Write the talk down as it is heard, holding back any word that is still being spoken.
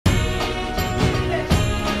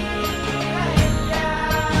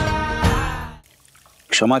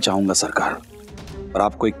क्षमा चाहूंगा सरकार, पर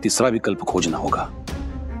आपको एक तीसरा विकल्प खोजना होगा।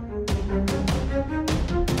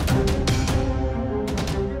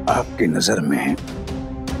 आपकी नजर में,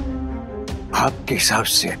 आपके हिसाब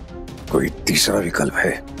से कोई तीसरा विकल्प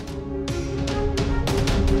है?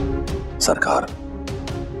 सरकार,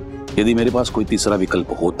 यदि मेरे पास कोई तीसरा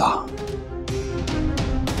विकल्प होता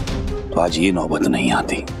तो आज ये नौबत नहीं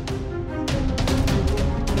आती।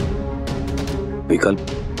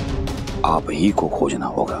 विकल्प आप ही को खोजना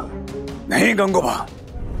होगा। नहीं गंगोबा,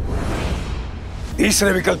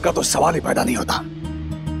 तीसरे विकल्प का तो सवाल ही पैदा नहीं होता।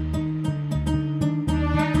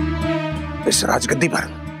 इस राजगद्दी पर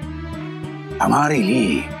हमारे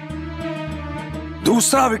लिए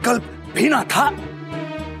दूसरा विकल्प भी ना था,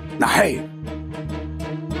 ना है।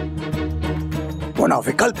 वो ना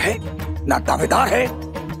विकल्प है, ना दावेदार है,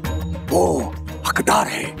 वो हकदार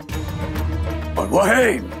है, और वो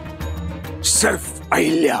है सिर्फ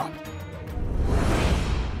अहिल्या।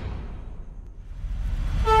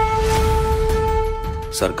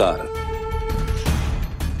 सरकार,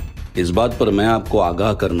 इस बात पर मैं आपको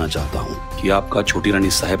आगाह करना चाहता हूं कि आपका छोटी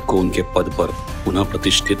रानी साहब को उनके पद पर पुनः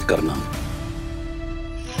प्रतिष्ठित करना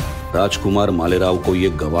राजकुमार मालेराव को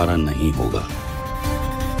यह गवारा नहीं होगा।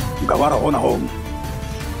 गवारा हो ना हो,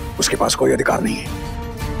 उसके पास कोई अधिकार नहीं है।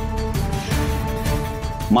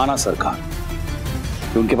 माना सरकार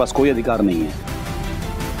कि उनके पास कोई अधिकार नहीं है,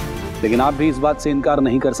 लेकिन आप भी इस बात से इनकार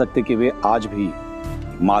नहीं कर सकते कि वे आज भी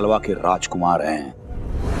मालवा के राजकुमार हैं।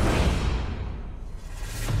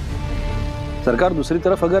 सरकार, दूसरी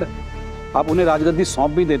तरफ अगर आप उन्हें राजगद्दी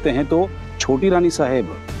सौंप भी देते हैं तो छोटी रानी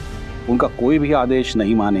साहब उनका कोई भी आदेश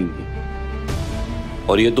नहीं मानेंगी।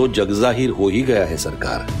 और यह तो जगजाहिर हो ही गया है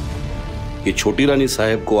सरकार कि छोटी रानी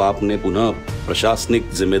साहब को आपने पुनः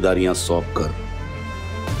प्रशासनिक जिम्मेदारियां सौंपकर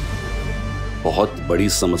बहुत बड़ी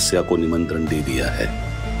समस्या को निमंत्रण दे दिया है।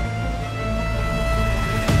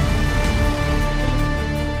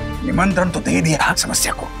 निमंत्रण तो दे दिया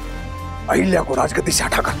समस्या को, अहिल्या को राजगद्दी से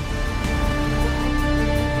हटाकर।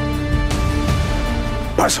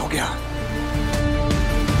 बस हो गया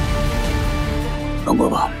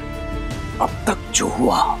गंगोबा, अब तक जो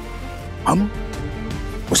हुआ हम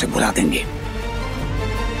उसे भुला देंगे।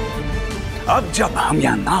 अब जब हम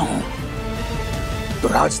यहां ना हो तो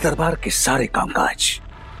राज दरबार के सारे कामकाज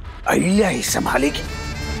अहिल्या ही संभालेगी।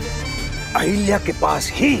 अहिल्या के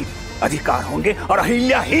पास ही अधिकार होंगे और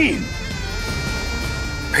अहिल्या ही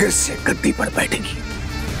फिर से गद्दी पर बैठेगी।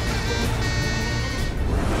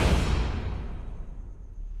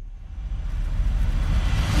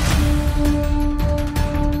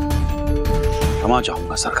 क्षमा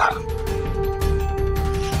चाहूंगा सरकार,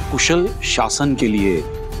 कुशल शासन के लिए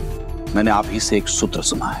मैंने आप ही से एक सूत्र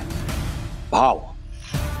सुना है, भाव,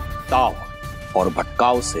 ताव और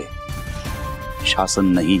भटकाव से शासन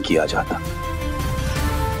नहीं किया जाता।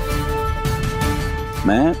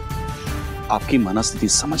 मैं आपकी मनस्थिति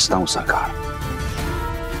समझता हूं सरकार,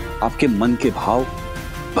 आपके मन के भाव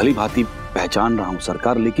भली भांति पहचान रहा हूं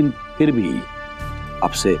सरकार, लेकिन फिर भी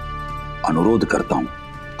आपसे अनुरोध करता हूं,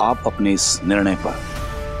 आप अपने इस निर्णय पर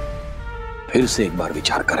फिर से एक बार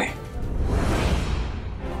विचार करें।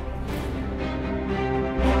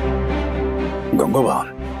 गंगोबा,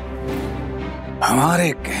 हमारे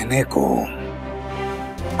कहने को,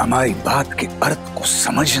 हमारी बात के अर्थ को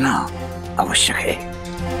समझना आवश्यक है।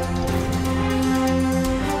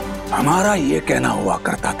 हमारा यह कहना हुआ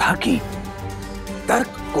करता था कि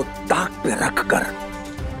तर्क को ताक पे रखकर,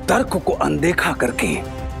 तर्क को अनदेखा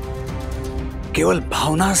करके केवल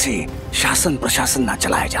भावना से शासन प्रशासन ना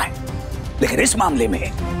चलाया जाए। लेकिन इस मामले में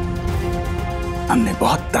हमने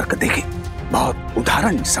बहुत तर्क देखे, बहुत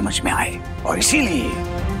उदाहरण समझ में आए, और इसीलिए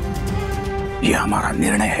यह हमारा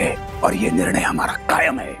निर्णय है और यह निर्णय हमारा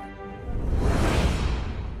कायम है।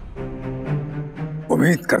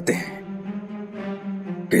 उम्मीद करते हैं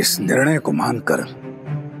कि इस निर्णय को मानकर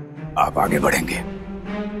आप आगे बढ़ेंगे।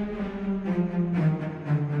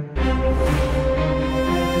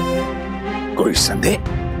 कोई संदेह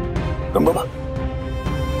गंगोबा?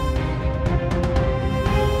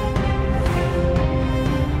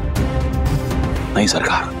 नहीं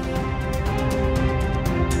सरकार,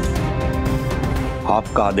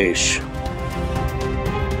 आपका आदेश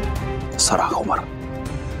सराख उमर।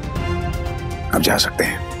 अब जा सकते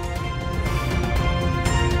हैं।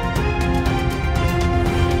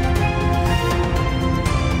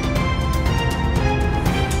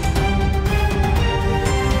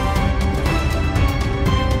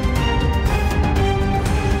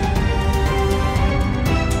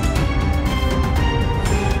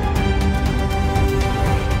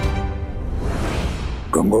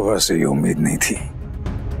 गंगोबा से ये उम्मीद नहीं थी,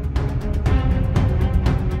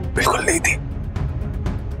 बिल्कुल नहीं थी।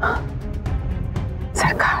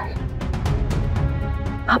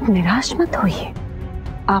 निराश मत होइए,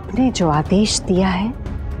 आपने जो आदेश दिया है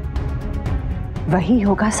वही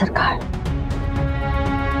होगा सरकार।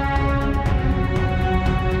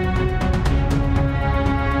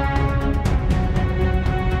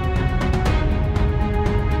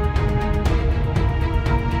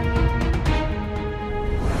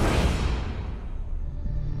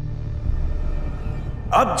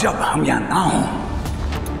 अब जब हम यहां ना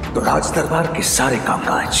हों तो राज दरबार के सारे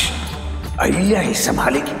कामकाज अहिल्या ही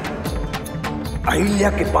संभालेगी। अहिल्या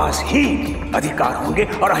के पास ही अधिकार होंगे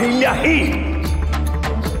और अहिल्या ही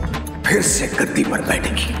फिर से गद्दी पर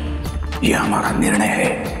बैठेगी। यह हमारा निर्णय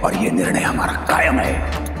है और यह निर्णय हमारा कायम है।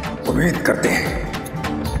 उम्मीद करते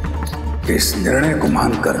हैं कि इस निर्णय को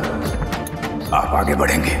मानकर आप आगे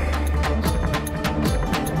बढ़ेंगे।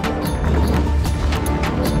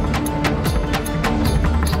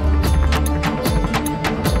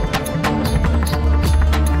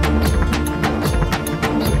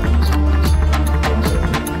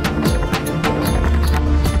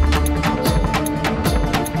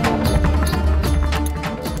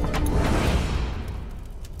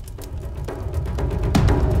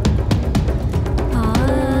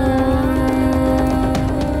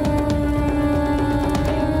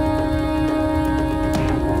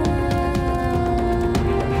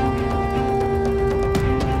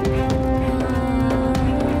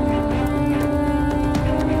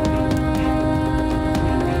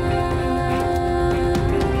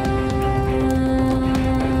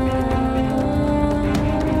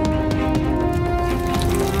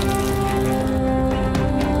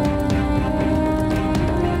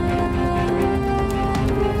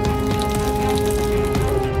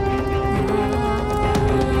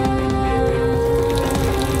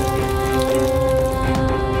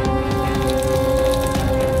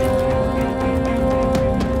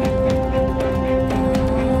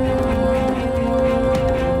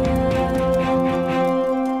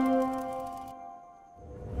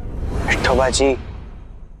 जी,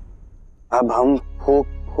 अब हम फूक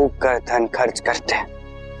फूक कर धन खर्च करते हैं।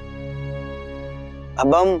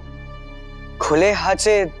 अब हम खुले हाथ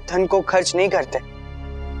से धन को खर्च नहीं करते।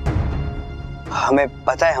 हमें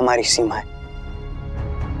पता है हमारी सीमा है,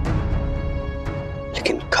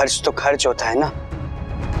 लेकिन खर्च तो खर्च होता है ना।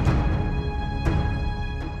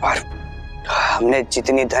 और हमने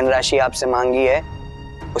जितनी धनराशि आपसे मांगी है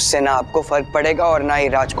उससे ना आपको फर्क पड़ेगा और ना ही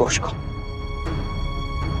राजकोष को।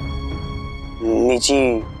 निजी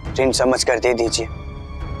ऋण समझ कर दे दीजिए,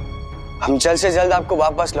 हम जल्द से जल्द आपको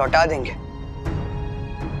वापस लौटा देंगे।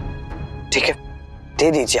 ठीक है,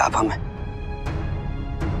 दे दीजिए आप हमें।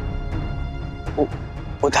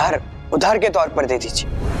 उधार के तौर पर दे दीजिए।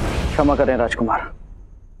 क्षमा करें राजकुमार,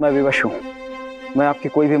 मैं विवश हूं। मैं आपकी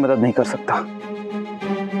कोई भी मदद नहीं कर सकता।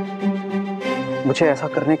 मुझे ऐसा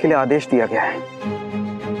करने के लिए आदेश दिया गया है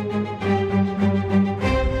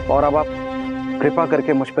और अब आप कृपा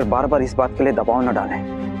करके मुझ पर बार बार इस बात के लिए दबाव न डालें।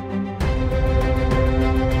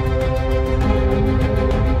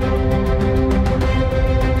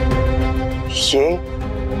 ये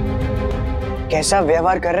कैसा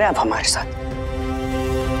व्यवहार कर रहे हैं आप हमारे साथ?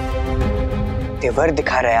 तेवर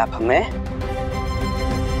दिखा रहे हैं आप हमें?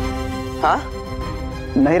 हाँ?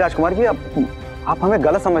 नहीं राजकुमार जी, आप हमें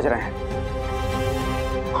गलत समझ रहे हैं।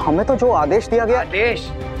 हमें तो जो आदेश दिया गया।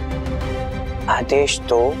 आदेश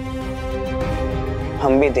तो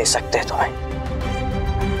हम भी दे सकते हैं तुम्हें।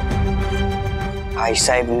 भाई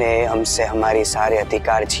साहब ने हमसे हमारे सारे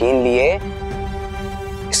अधिकार छीन लिए,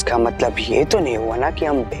 इसका मतलब ये तो नहीं हुआ ना कि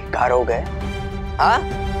हम बेकार हो गए। हाँ,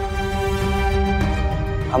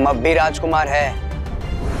 हम अब भी राजकुमार हैं,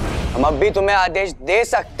 हम अब भी तुम्हें आदेश दे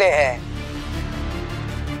सकते हैं।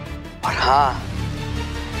 और हाँ,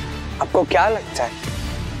 आपको क्या लगता है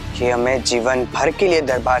कि हमें जीवन भर के लिए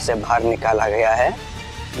दरबार से बाहर निकाला गया है?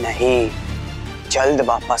 नहीं, जल्द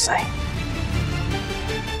वापस आए।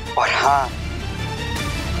 और हाँ,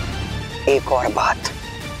 एक और बात,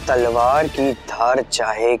 तलवार की धार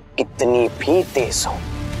चाहे कितनी भी तेज हो,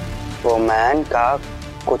 वो मैन का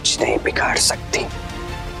कुछ नहीं बिगाड़ सकती,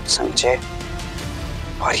 समझे?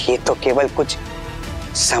 और ये तो केवल कुछ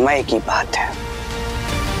समय की बात है।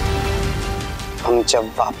 हम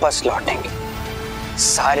जब वापस लौटेंगे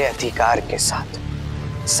सारे अधिकार के साथ,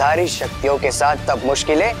 सारी शक्तियों के साथ, तब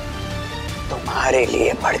मुश्किलें तुम्हारे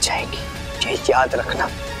लिए बढ़ जाएगी। ये याद रखना,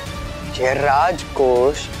 ये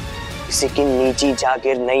राजकोष किसी की निजी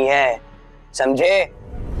जागीर नहीं है, समझे?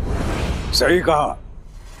 सही कहा।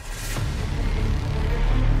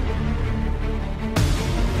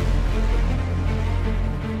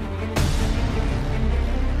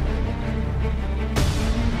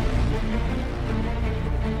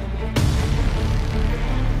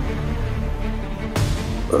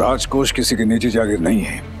 राजकोष किसी की निजी जागीर नहीं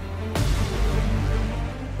है।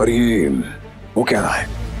 पर ये वो कह रहा है।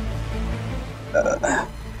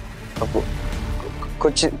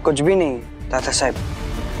 कुछ भी नहीं दादा साहब,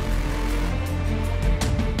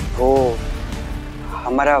 वो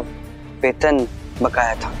हमारा वेतन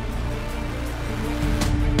बकाया था,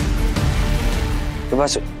 तो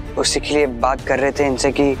बस उसी के लिए बात कर रहे थे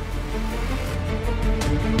इनसे कि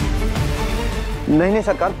नहीं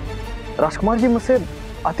सरकार, राजकुमार जी मुझसे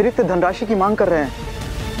अतिरिक्त धनराशि की मांग कर रहे हैं।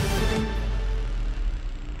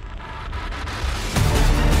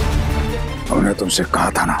 हमने तुमसे कहा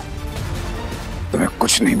था ना, तुम्हें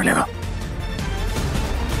कुछ नहीं मिलेगा।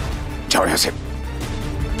 जाओ यहां से।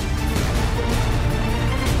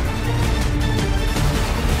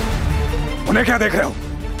 उन्हें क्या देख रहे हो?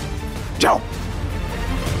 जाओ।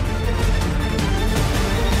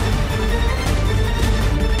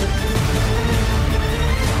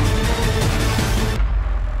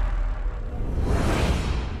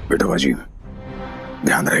 बेटा जी,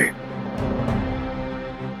 ध्यान रहे,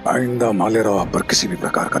 आइंदा मालेराव आप पर किसी भी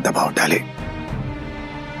प्रकार का दबाव डाले,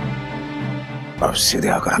 आप सीधे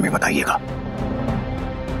आकर हमें बताइएगा।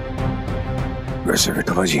 वैसे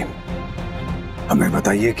बेटा जी, हमें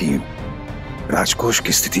बताइए कि राजकोष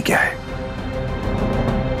की स्थिति क्या है?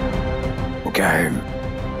 वो क्या है,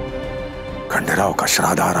 खंडेराव का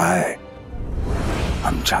श्राद्ध आ रहा है।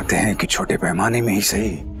 हम चाहते हैं कि छोटे पैमाने में ही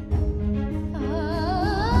सही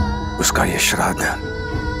उसका ये श्राद्ध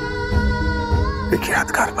एक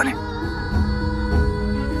यादगार बने।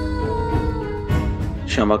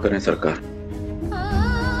 क्षमा करें सरकार,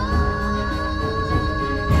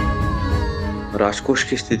 राजकोष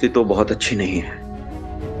की स्थिति तो बहुत अच्छी नहीं है।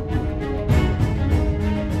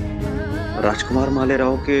 राजकुमार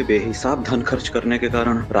मालेराव के बेहिसाब धन खर्च करने के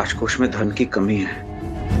कारण राजकोष में धन की कमी है।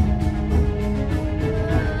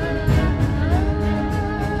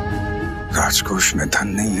 राजकोष में धन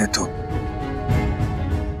नहीं है तो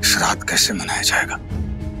श्राद्ध कैसे मनाया जाएगा?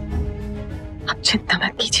 आप चिंता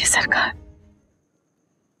मत कीजिए सरकार,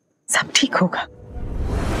 सब ठीक होगा।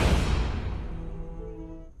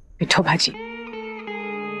 विठोबा जी,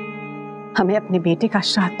 हमें अपने बेटे का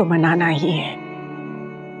श्राद्ध तो मनाना ही है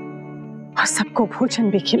और सबको भोजन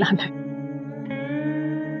भी खिलाना है,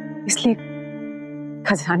 इसलिए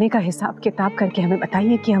खजाने का हिसाब किताब करके हमें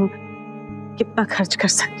बताइए कि हम कितना खर्च कर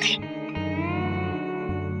सकते हैं।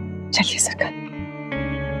 चलिए सरकार।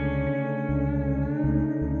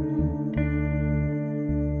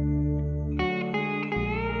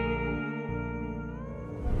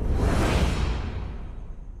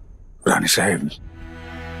 रानी साहब,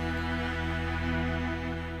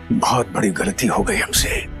 बहुत बड़ी गलती हो गई हमसे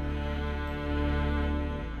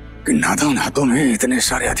कि नादान हाथों में इतने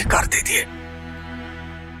सारे अधिकार दे दिए।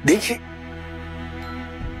 देखिए,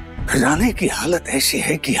 खजाने की हालत ऐसी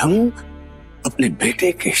है कि हम अपने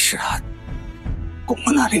बेटे के श्राद्ध को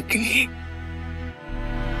मनाने के लिए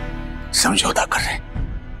समझौता कर रहे हैं।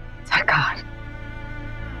 सरकार,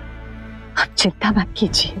 आप चिंता मत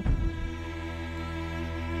कीजिए,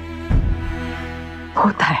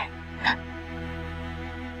 होता है।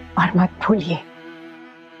 और मत भूलिए,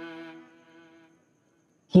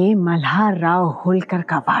 ये मल्हार राव होलकर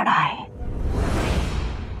का वाड़ा है,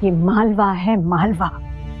 ये मालवा है, मालवा,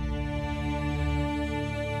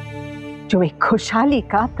 जो एक खुशहाली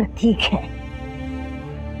का प्रतीक है।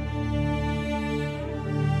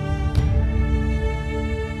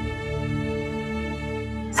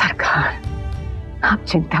 सरकार, आप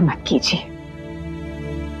चिंता मत कीजिए,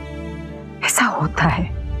 ऐसा होता है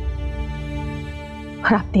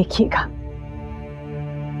और आप देखिएगा,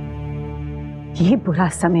 ये बुरा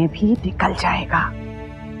समय भी निकल जाएगा,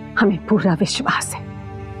 हमें पूरा विश्वास है।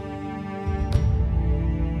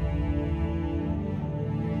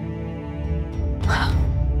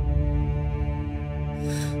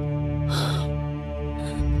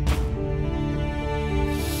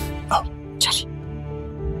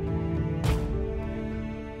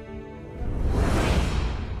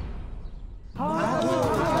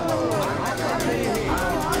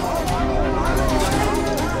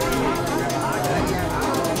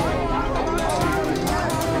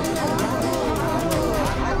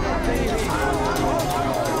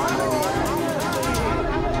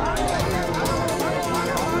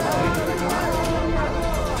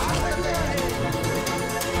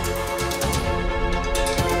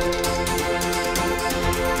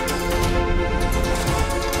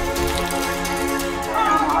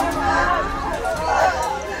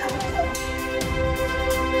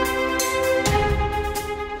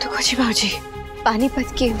 बाबूजी,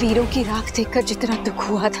 पानीपत के वीरों की राख देखकर जितना दुख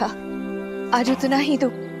हुआ था, आज उतना ही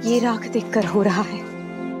दुख ये राख देखकर हो रहा है।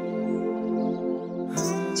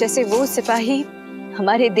 जैसे वो सिपाही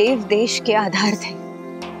हमारे देव देश के आधार थे,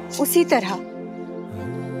 उसी तरह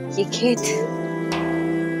ये खेत,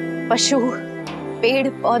 पशु, पेड़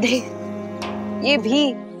पौधे, ये भी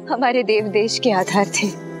हमारे देव देश के आधार थे।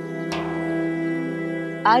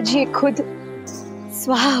 आज ये खुद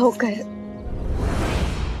स्वाहा होकर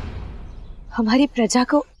हमारी प्रजा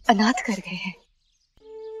को अनाथ कर गए हैं।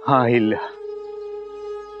 हाँ अहिल्या,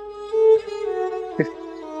 इस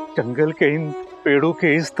जंगल के इन पेड़ों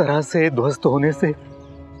के इस तरह से ध्वस्त होने से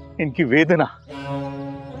इनकी वेदना,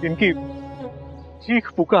 इनकी चीख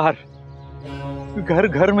पुकार घर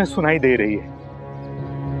घर में सुनाई दे रही है।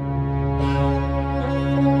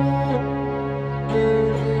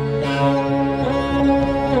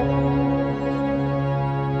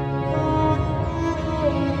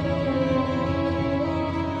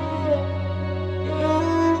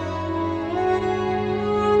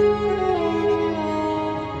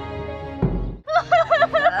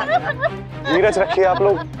 धीरज रखिए आप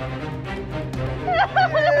लोग,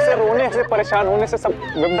 ऐसे रोने से परेशान होने से सब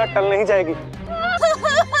विपदा टल नहीं जाएगी।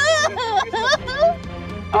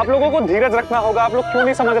 आप लोगों को धीरज रखना होगा। आप लोग क्यों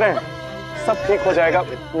नहीं समझ रहे हैं? सब ठीक हो जाएगा,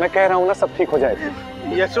 मैं कह रहा हूँ ना, सब ठीक हो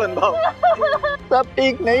जाएगा। यशवंत भाव, सब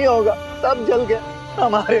ठीक नहीं होगा, सब जल गया।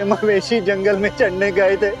 हमारे मवेशी जंगल में चढ़ने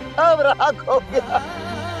गए थे, अब राख हो गया।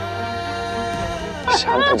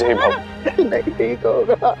 शांत हो जाइए भाव, नहीं ठीक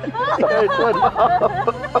होगा।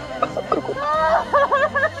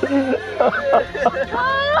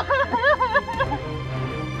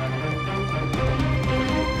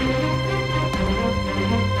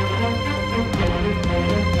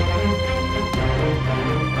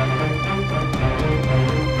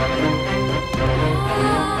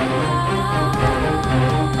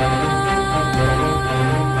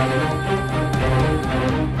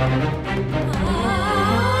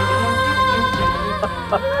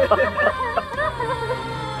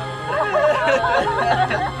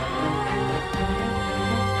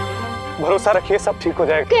 भरोसा रखिए, सब ठीक हो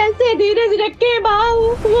जाएगा। कैसे धीरज रखे बाबू?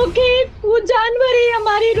 वो खेत, वो जानवर ही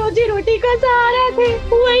हमारी रोजी रोटी का सहारा थे,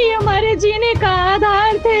 वही हमारे जीने का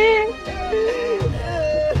आधार थे।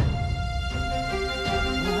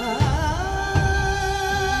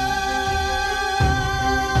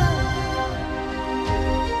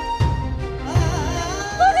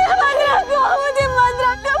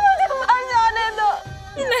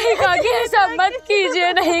 नहीं काकी, ऐसा मत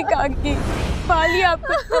कीजिए। नहीं काकी, पालिए आप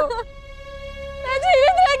खुद को। मैं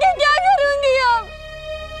जीवित रह के क्या करूंगी? अब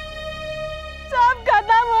सब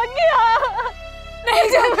खत्म हो गया। नहीं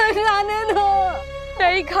जाने दो।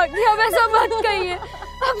 नहीं काकी, अब ऐसा मत कहिए।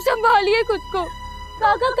 अब संभालिए खुद को।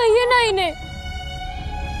 काका कहिए ना इन्हें।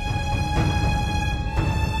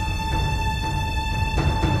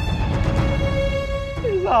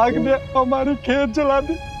 आग ने हमारे खेत जला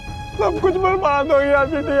दी, सब कुछ बर्बाद हो गया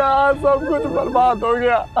बिटिया, सब कुछ बर्बाद हो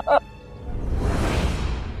गया।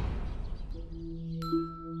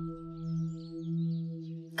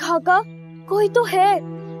 काका, कोई तो है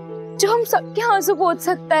जो हम सबके आंसू पोंछ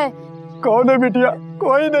सकता है। कौन है बिटिया?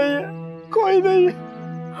 कोई नहीं है, कोई नहीं है।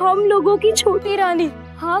 हम लोगों की छोटी रानी।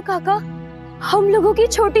 हाँ काका, हम लोगों की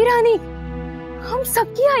छोटी रानी, हम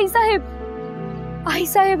सबकी आई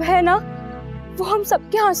साहेब है ना, वो हम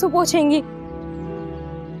सबके आंसू पोंछेंगी।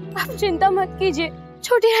 आप चिंता मत कीजिए,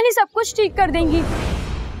 छोटी रानी सब कुछ ठीक कर देंगी।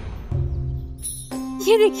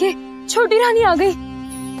 ये देखिए, छोटी रानी आ गई।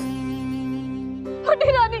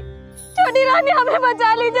 छोटी रानी हमें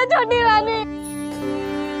बचा लीजिए। छोटी रानी,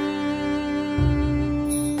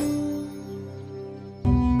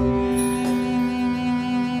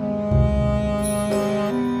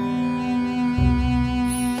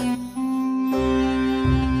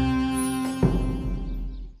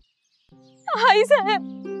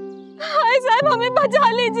 आई साहब हमें बचा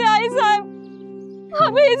लीजिए। आई साहब,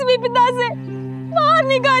 हमें इस विपदा से बाहर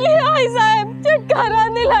निकालिए। आई साहब, छुटकारा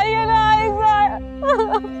दिलाइए ना। आई साहब,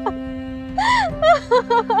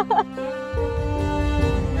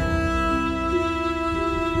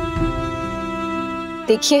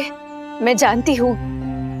 देखिए, मैं जानती हूँ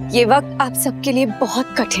ये वक्त आप सबके लिए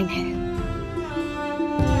बहुत कठिन है,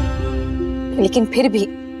 लेकिन फिर भी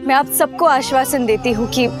मैं आप सबको आश्वासन देती हूँ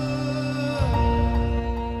कि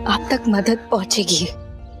आप तक मदद पहुंचेगी।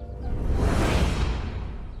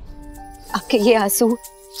 आपके ये आंसू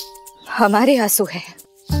हमारे आंसू हैं,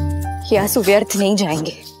 ये आंसू व्यर्थ नहीं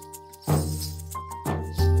जाएंगे।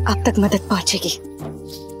 आप तक मदद पहुंचेगी।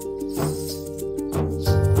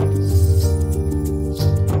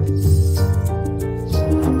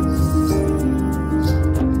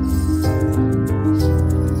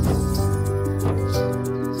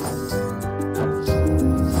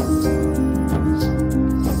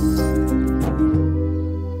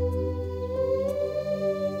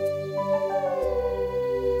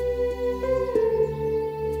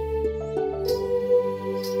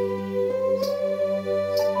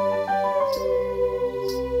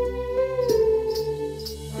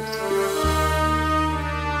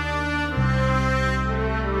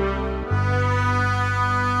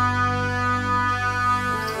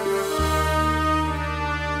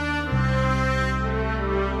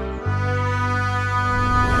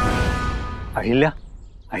 अहिल्या,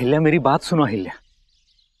 अहिल्या मेरी बात सुनो अहिल्या।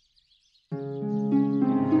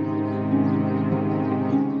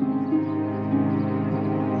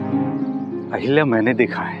 अहिल्या मैंने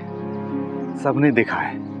देखा है, सबने देखा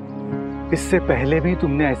है, इससे पहले भी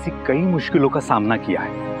तुमने ऐसी कई मुश्किलों का सामना किया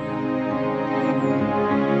है।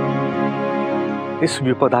 इस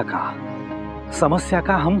विपदा का, समस्या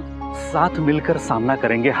का हम साथ मिलकर सामना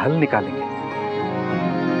करेंगे, हल निकालेंगे।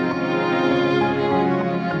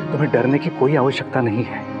 तुम्हें डरने की कोई आवश्यकता नहीं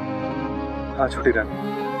है। हाँ छोटी रानी,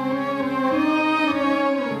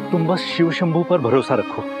 तुम बस शिव शंभू पर भरोसा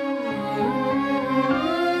रखो।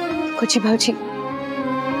 कुछ भाजी,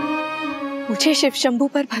 मुझे शिव शंभू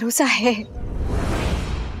पर भरोसा है,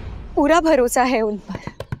 पूरा भरोसा है उन पर।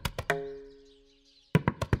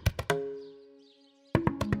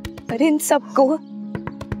 पर इन सबको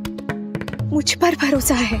मुझ पर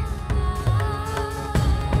भरोसा है,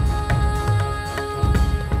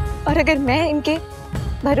 और अगर मैं इनके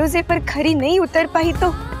भरोसे पर खरी नहीं उतर पाई तो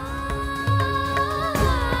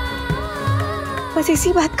बस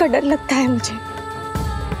इसी बात का डर लगता है मुझे।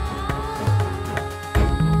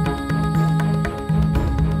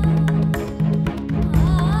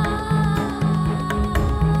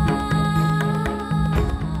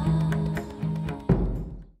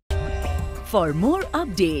 For more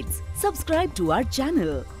updates, subscribe to our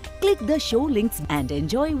channel, click the show links and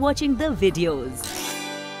enjoy watching the videos.